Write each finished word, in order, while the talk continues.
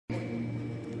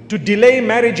to delay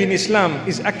marriage in Islam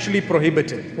is actually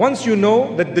prohibited. Once you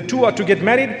know that the two are to get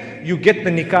married, you get the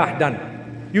nikah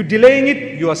done. You delaying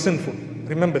it, you are sinful.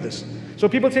 Remember this. So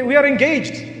people say, we are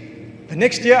engaged. The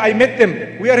next year I met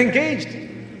them, we are engaged.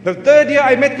 The third year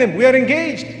I met them, we are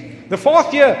engaged. The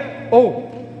fourth year,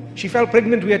 oh, she fell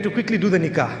pregnant, we had to quickly do the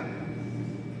nikah.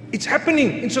 It's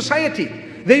happening in society.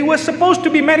 They were supposed to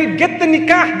be married, get the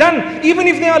nikah done, even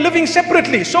if they are living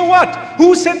separately. So what?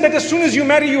 Who said that as soon as you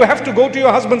marry, you have to go to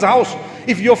your husband's house?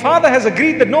 If your father has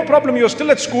agreed that no problem, you're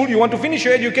still at school, you want to finish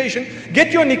your education,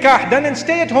 get your nikah done and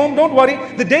stay at home, don't worry.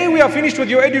 The day we are finished with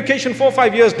your education 4 or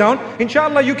 5 years down,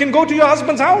 inshallah, you can go to your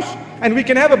husband's house and we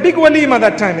can have a big walima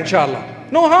that time, inshallah.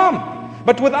 No harm.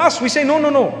 But with us, we say, no,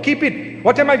 no, no, keep it.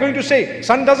 What am I going to say?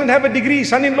 Son doesn't have a degree,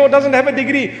 son-in-law doesn't have a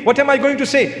degree. What am I going to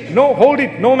say? No, hold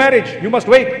it, no marriage, you must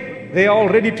wait. They are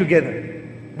already together.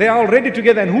 They are already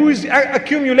together. And who is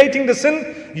accumulating the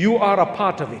sin? You are a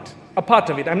part of it. A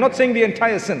part of it. I'm not saying the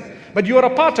entire sin, but you are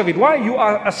a part of it. Why? You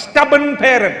are a stubborn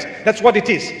parent. That's what it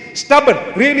is. Stubborn,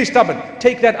 really stubborn.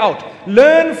 Take that out.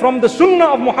 Learn from the sunnah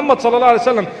of Muhammad sallallahu alaihi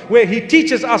wasallam, where he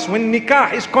teaches us when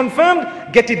nikah is confirmed,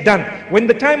 get it done. When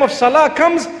the time of salah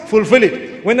comes, fulfill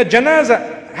it. When a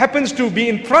janazah happens to be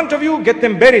in front of you, get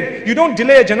them buried. You don't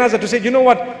delay a janazah to say, you know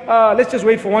what, let's just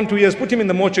wait for 1 or 2 years, put him in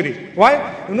the mortuary.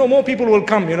 Why? You know, more people will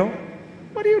come, you know.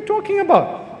 What are you talking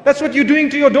about? That's what you're doing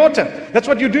to your daughter. That's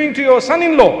what you're doing to your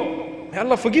son-in-law. May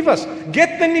Allah forgive us.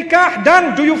 Get the nikah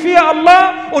done. Do you fear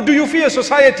Allah or do you fear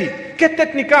society? Get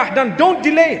that nikah done. Don't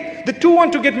delay. The two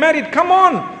want to get married. Come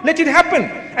on, let it happen.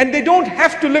 And they don't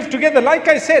have to live together. Like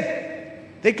I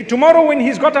said, tomorrow when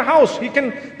he's got a house, he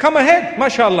can come ahead.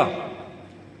 MashaAllah.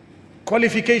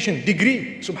 Qualification,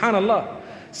 degree, subhanallah.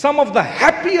 Some of the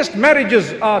happiest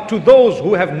marriages are to those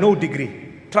who have no degree.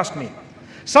 Trust me.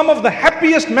 Some of the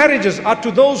happiest marriages are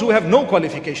to those who have no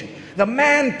qualification. The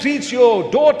man treats your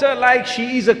daughter like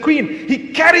she is a queen.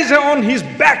 He carries her on his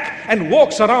back and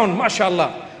walks around,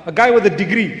 mashallah. A guy with a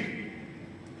degree.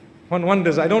 One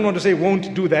wonders, I don't want to say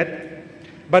won't do that,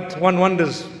 but one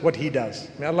wonders what he does.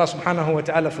 May Allah subhanahu wa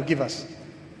ta'ala forgive us.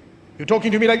 You're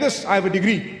talking to me like this? I have a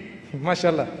degree.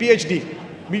 Mashallah. PhD.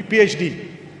 PhD.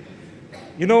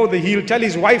 You know, he'll tell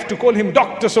his wife to call him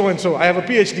Dr. So-and-so. I have a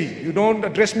PhD. You don't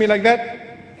address me like that?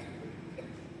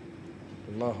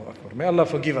 Allahu Akbar. May Allah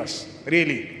forgive us.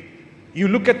 Really. You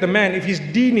look at the man, if his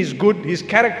deen is good, his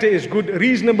character is good,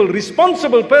 reasonable,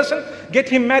 responsible person, get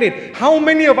him married. How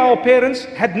many of our parents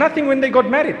had nothing when they got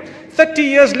married? 30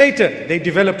 years later, they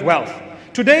developed wealth.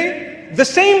 Today, the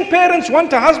same parents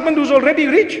want a husband who's already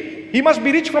rich. He must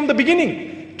be rich from the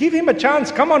beginning. Give him a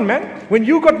chance. Come on, man. When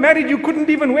you got married, you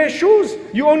couldn't even wear shoes.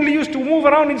 You only used to move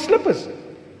around in slippers.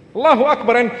 Allahu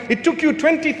Akbar. And it took you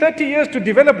 20, 30 years to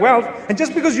develop wealth. And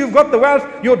just because you've got the wealth,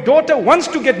 your daughter wants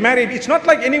to get married. It's not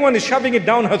like anyone is shoving it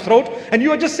down her throat. And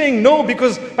you are just saying no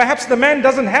because perhaps the man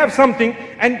doesn't have something.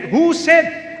 And who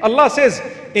said? Allah says,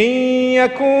 إِن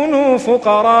يَكُونُوا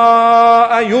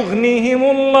فُقَرَاءَ يُغْنِهِمُ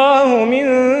اللَّهُ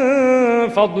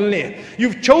مِن فَضْلِهِ.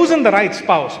 You've chosen the right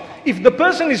spouse. If the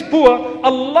person is poor,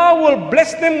 Allah will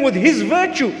bless them with His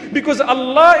virtue because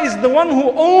Allah is the one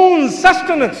who owns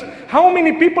sustenance. How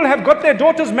many people have got their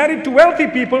daughters married to wealthy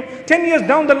people? 10 years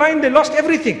down the line, they lost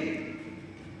everything.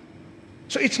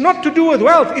 So it's not to do with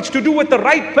wealth, it's to do with the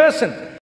right person.